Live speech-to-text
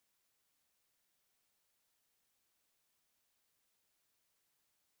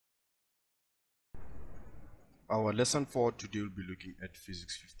Our lesson for today will be looking at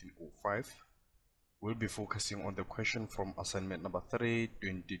Physics 1505. We'll be focusing on the question from assignment number 3,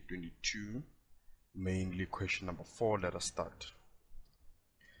 2022, mainly question number 4. Let us start.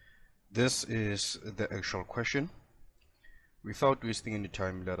 This is the actual question. Without wasting any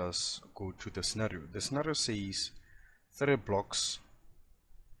time, let us go to the scenario. The scenario says 3 blocks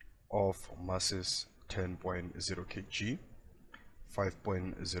of masses 10.0 kg,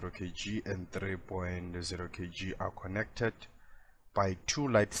 5.0 kg and 3.0 kg are connected by 2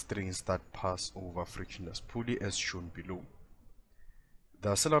 light strings that pass over frictionless pulley as shown below.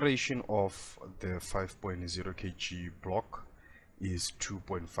 The acceleration of the 5.0 kg block is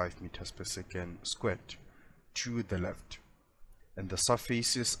 2.5 meters per second squared to the left, and the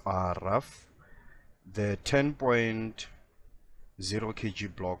surfaces are rough. The 10.0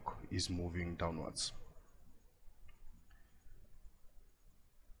 kg block is moving downwards.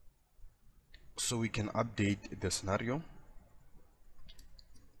 So we can update the scenario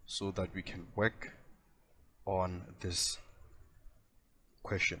so that we can work on this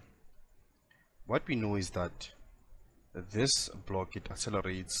question. What we know is that this block, it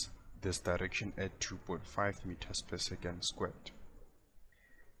accelerates this direction at 2.5 meters per second squared,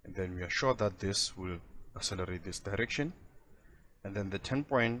 and then we are sure that this will accelerate this direction, and then the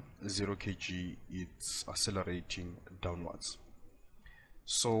 10.0 kg it's accelerating downwards.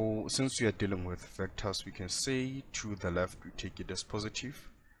 So since we are dealing with vectors, we can say to the left we take it as positive,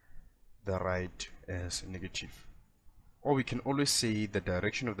 the right as negative, or we can always say the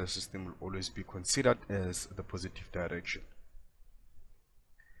direction of the system will always be considered as the positive direction.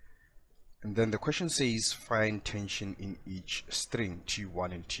 And then the question says find tension in each string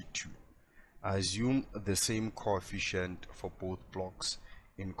T1 and T2. Assume the same coefficient for both blocks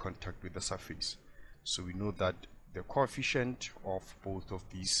in contact with the surface. So we know that the coefficient of both of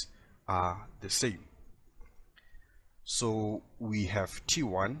these are the same. So we have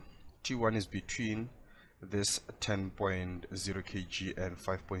T1. T1 is between this 10.0 kg and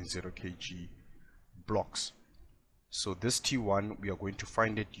 5.0 kg blocks. So this T1, we are going to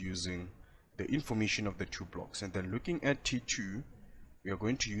find it using the information of the 2 blocks, and then looking at T2, we are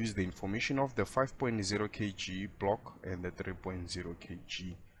going to use the information of the 5.0 kg block and the 3.0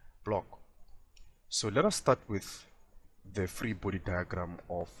 kg block. So let us start with the free body diagram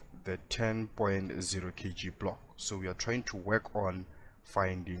of the 10.0 kg block. So we are trying to work on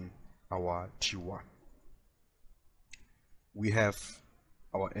finding our T1. We have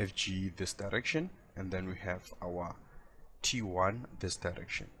our FG this direction, and then we have our T1 this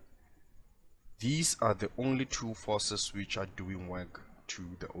direction. These are the only 2 forces which are doing work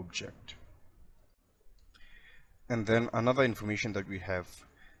to the object. And then another information that we have,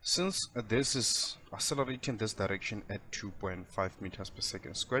 since this is accelerating this direction at 2.5 meters per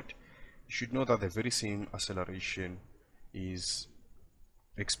second squared, you should know that the very same acceleration is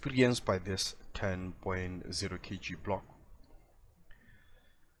experienced by this 10.0 kg block.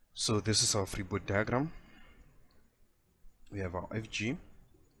 So this is our free body diagram. We have our FG,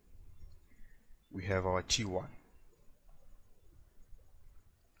 we have our T1.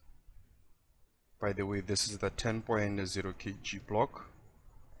 By the way, this is the 10.0 kg block.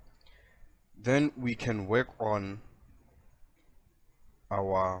 Then we can work on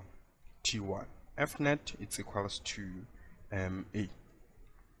our T1. F net, it's equals to ma.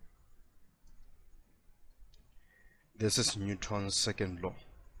 This is Newton's second law.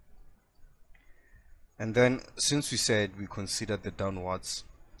 And then since we said we consider the downwards,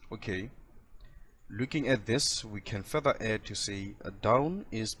 okay, looking at this, we can further add to say down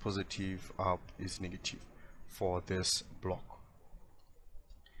is positive, up is negative for this block.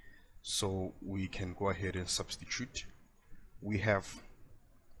 So we can go ahead and substitute. We have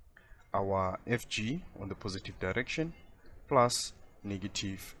our FG on the positive direction plus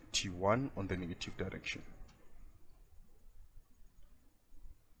negative T1 on the negative direction.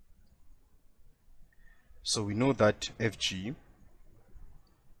 So we know that FG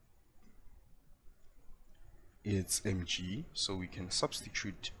is mg, so we can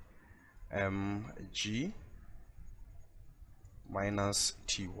substitute mg minus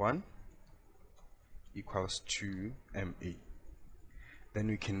T1 equals to ma. Then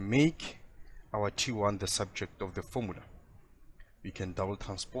we can make our T1 the subject of the formula. We can double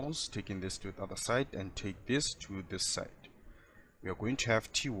transpose, taking this to the other side and take this to this side. We are going to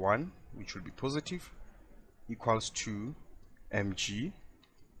have T1, which will be positive, equals to mg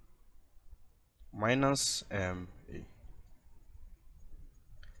minus ma.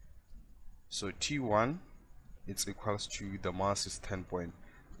 So T1, it's equals to the mass is 10.0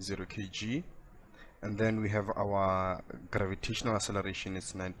 kg, and then we have our gravitational acceleration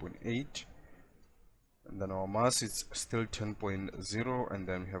is 9.8, and then our mass is still 10.0, and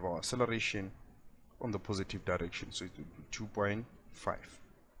then we have our acceleration on the positive direction, so it will be 2.5.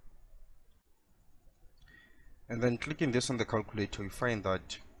 And then clicking this on the calculator, we find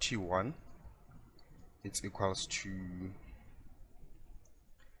that T1 it's equals to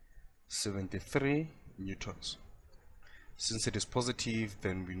 73 newtons. Since it is positive,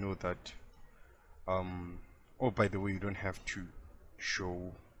 then we know that oh, by the way, you don't have to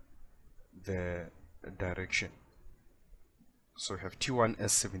show the direction, so we have T1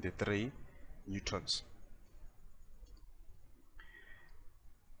 as 73 newtons.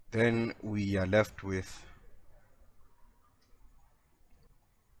 Then we are left with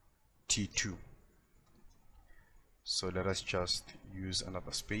T2. So let us just use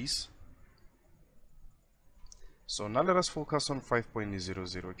another space. So now let us focus on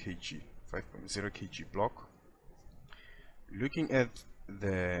 5.00 kg, 5.0 kg block. Looking at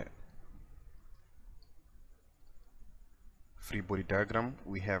the free body diagram,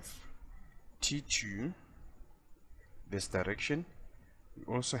 we have T2 this direction. We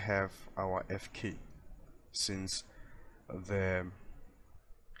also have our FK, since the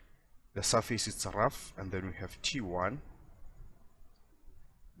surface is rough, and then we have T1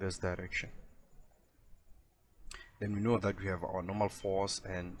 this direction. Then we know that we have our normal force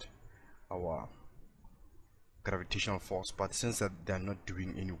and our gravitational force, but since that they are not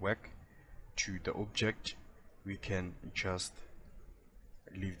doing any work to the object, we can just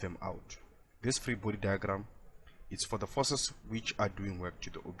leave them out. This free body diagram is for the forces which are doing work to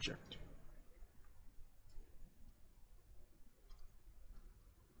the object.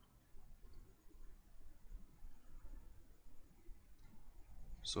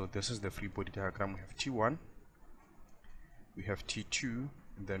 So this is the free body diagram. We have T1, we have T2,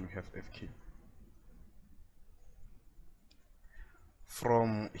 and then we have FK.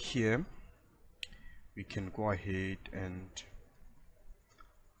 From here, we can go ahead and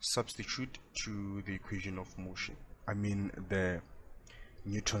substitute to the equation of motion. I mean the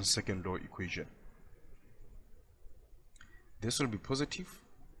Newton's second law equation. This will be positive,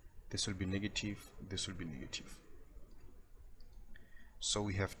 this will be negative, this will be negative. So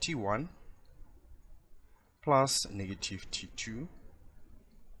we have T1 plus negative T2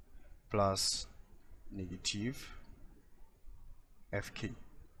 plus negative Fk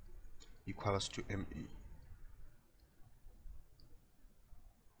equals to Ma.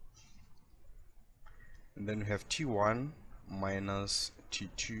 And then we have T1 minus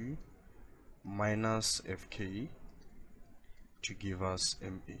T2 minus Fk to give us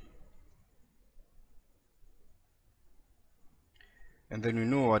Ma. And then we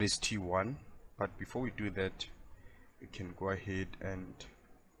know what is T1, but before we do that, we can go ahead and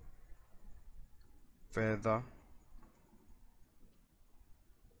further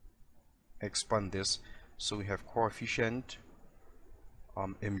expand this. So we have coefficient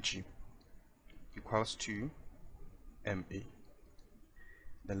mg equals to Ma.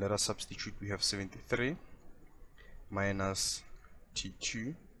 Then let us substitute. We have 73 minus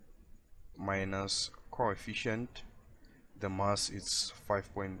T2 minus coefficient, the mass is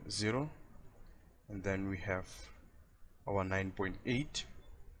 5.0, and then we have our 9.8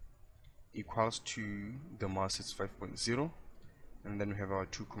 equals to the mass is 5.0, and then we have our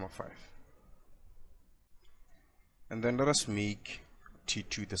 2.5. And then let us make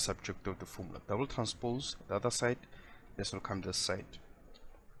T2 the subject of the formula. Double transpose the other side, this will come this side.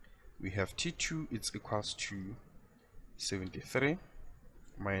 We have T2, it's equals to 73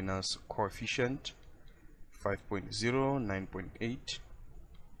 minus coefficient 5.0, 9.8,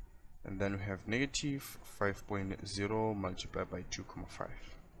 and then we have negative 5.0 multiplied by 2.5,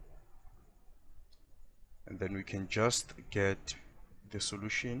 and then we can just get the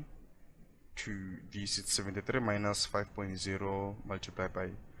solution to this. It's 73 minus 5.0 multiplied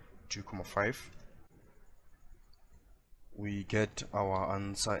by 2.5. We get our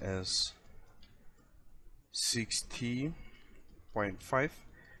answer as 60.5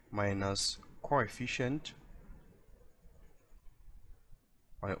 minus coefficient.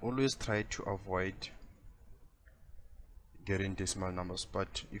 I always try to avoid getting decimal numbers,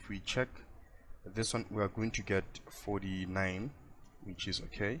 but if we check this one, we are going to get 49, which is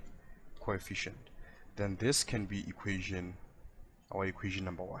okay. Coefficient, then this can be our equation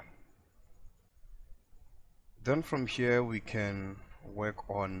number 1. Then from here we can work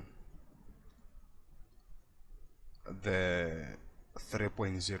on the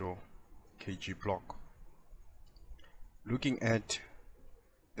 3.0 kg block. Looking at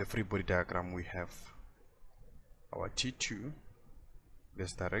the free body diagram, we have our T2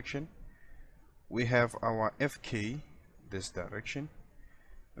 this direction, we have our Fk this direction,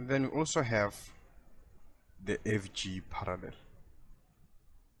 and then we also have the FG parallel.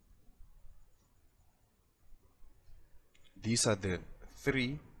 These are the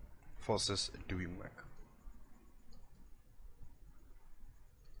three forces doing work.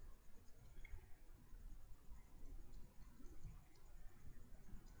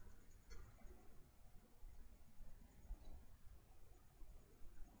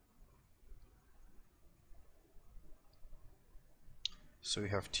 So we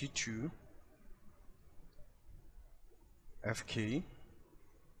have T2, FK,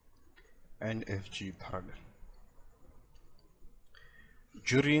 and FG parallel.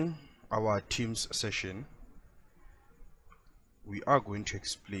 During our Teams session, we are going to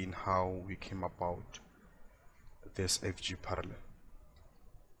explain how we came about this FG parallel.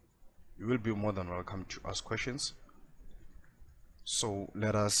 You will be more than welcome to ask questions. So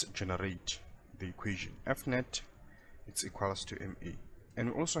let us generate the equation. Fnet is equals to MA.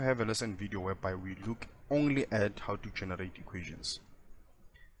 And we also have a lesson video whereby we look only at how to generate equations.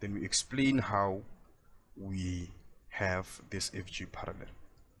 Then we explain how we have this FG parallel.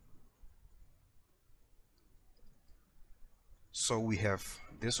 So we have,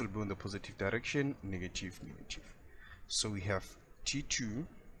 this will be in the positive direction, negative, negative. So we have T2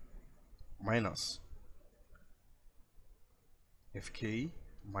 minus FK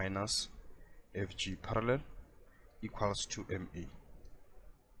minus FG parallel equals to MA.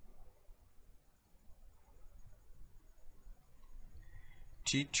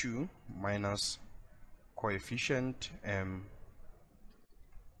 T2 minus coefficient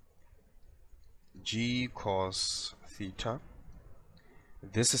G cos theta.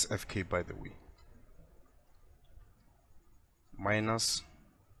 This is FK, by the way, minus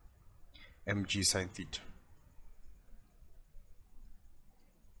mg sin theta.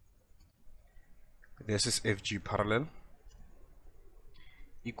 This is FG parallel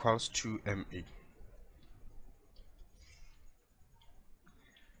equals to MA.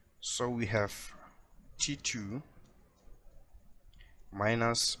 So we have T2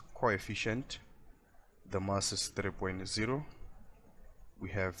 minus coefficient, the mass is 3.0, we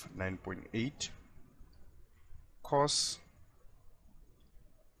have 9.8, cos,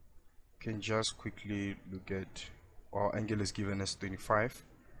 can just quickly look at, our angle is given as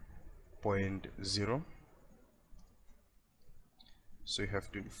 25.0, so you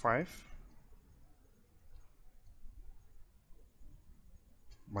have 25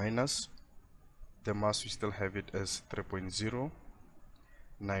 minus the mass, we still have it as 3.0,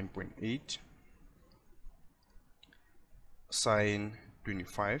 9.8 sine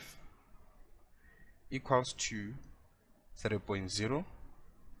 25 equals to 3.0,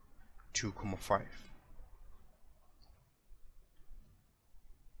 2,5.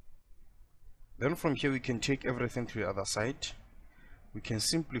 Then from here we can take everything to the other side. We can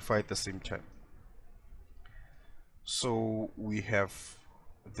simplify at the same time. So we have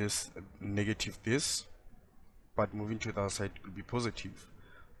this negative this, but moving to the other side will be positive,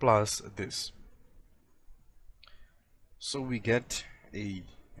 plus this. So we get a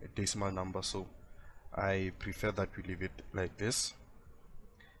decimal number, so I prefer that we leave it like this.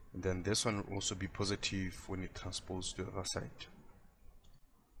 And then this one will also be positive when it transposed to the other side.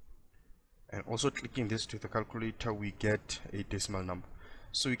 And also clicking this to the calculator, we get a decimal number.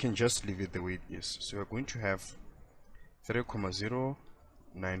 So we can just leave it the way it is. So we're going to have 3,0,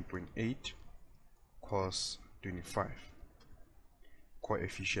 9.8 cos 25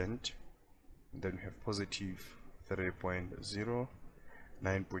 coefficient, and then we have positive 3.0,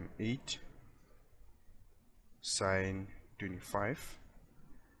 9.8 sine 25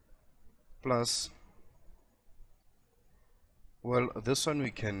 plus, well, this one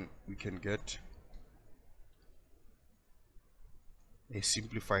we can get a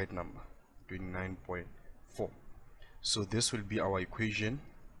simplified number, 29.4. So this will be our equation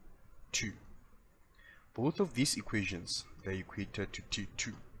 2. Both of these equations, they're equated to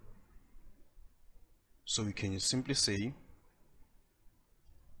T2. So we can simply say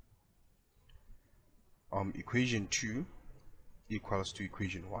equation 2 equals to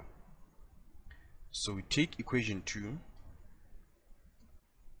equation 1. So we take equation 2,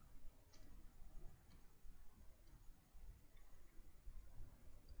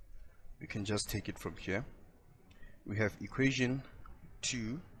 we can just take it from here. We have equation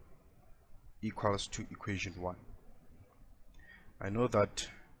 2 equals to equation 1. I know that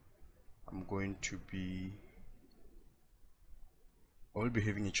I'm going to be, I'll be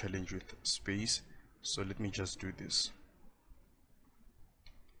having a challenge with space, so let me just do this.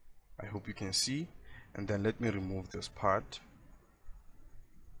 I hope you can see, and then let me remove this part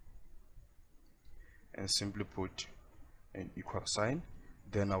and simply put an equal sign.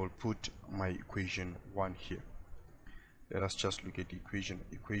 then I will put my equation 1 here. Let us just look at the equation.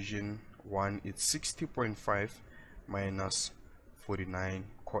 Equation 1 is 60.5 minus 49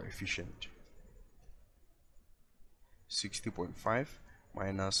 coefficient. 60.5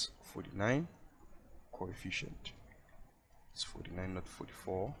 minus 49 coefficient. It's 49, not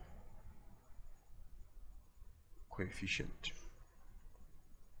 44. Coefficient.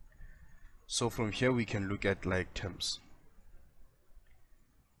 So from here we can look at like terms.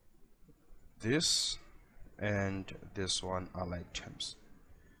 This and this one are like terms.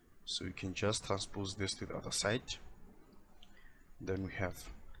 So you can just transpose this to the other side. Then we have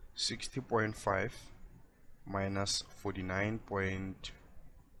 60.5 minus 49 point,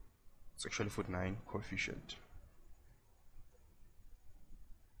 it's actually 49 coefficient,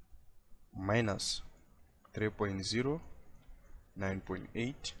 minus 3.0,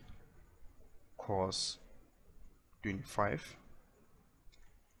 9.8 cos 25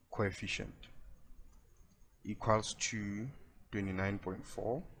 coefficient equals to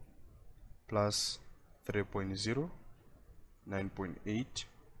 29.4 plus 3.0, 9.8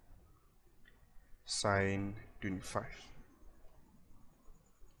 sine 25.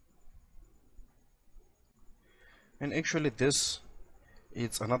 And actually this,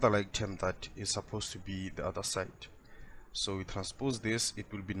 it's another like term that is supposed to be the other side. So we transpose this,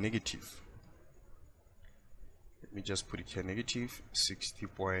 it will be negative. Let me just put it here, negative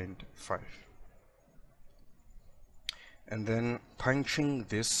 60.5. And then punching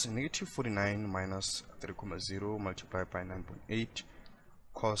this, negative 49 minus 3.0 multiplied by 9.8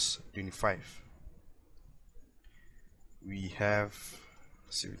 cos 25. We have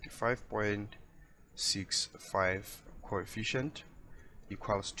 75.65 coefficient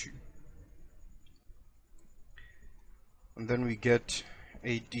equals to, and then we get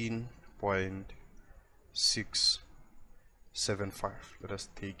 18.675. Let us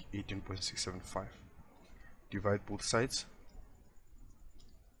take 18.675, divide both sides,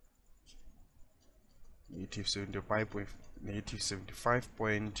 negative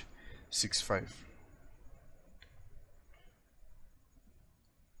 75.65.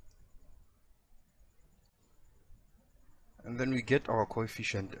 And then we get our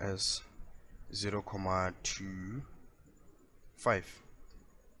coefficient as 0.25.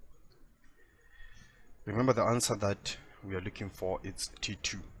 Remember the answer that we are looking for, it's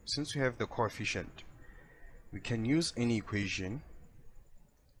T2. Since we have the coefficient, we can use any equation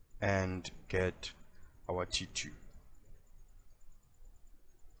and get our T2.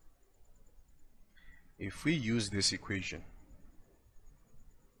 If we use this equation,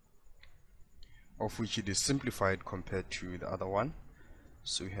 of which it is simplified compared to the other one,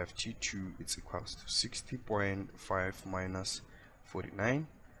 so we have T2, it's equals to 60.5 minus 49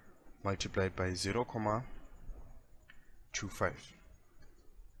 multiplied by 0.25.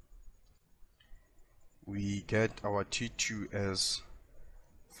 We get our T2 as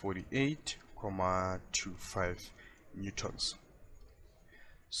 48.25 newtons.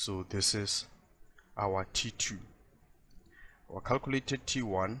 So this is our T2. Our calculated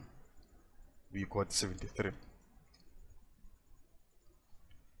T1, we got 73.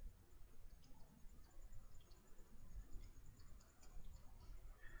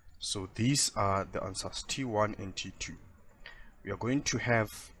 So these are the answers, T1 and T2. We are going to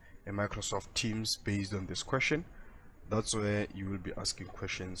have a Microsoft Teams based on this question. That's where you will be asking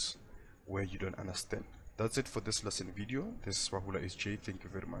questions where you don't understand. That's it for this lesson video. This is Wahula SJ. Thank you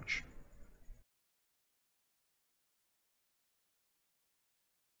very much.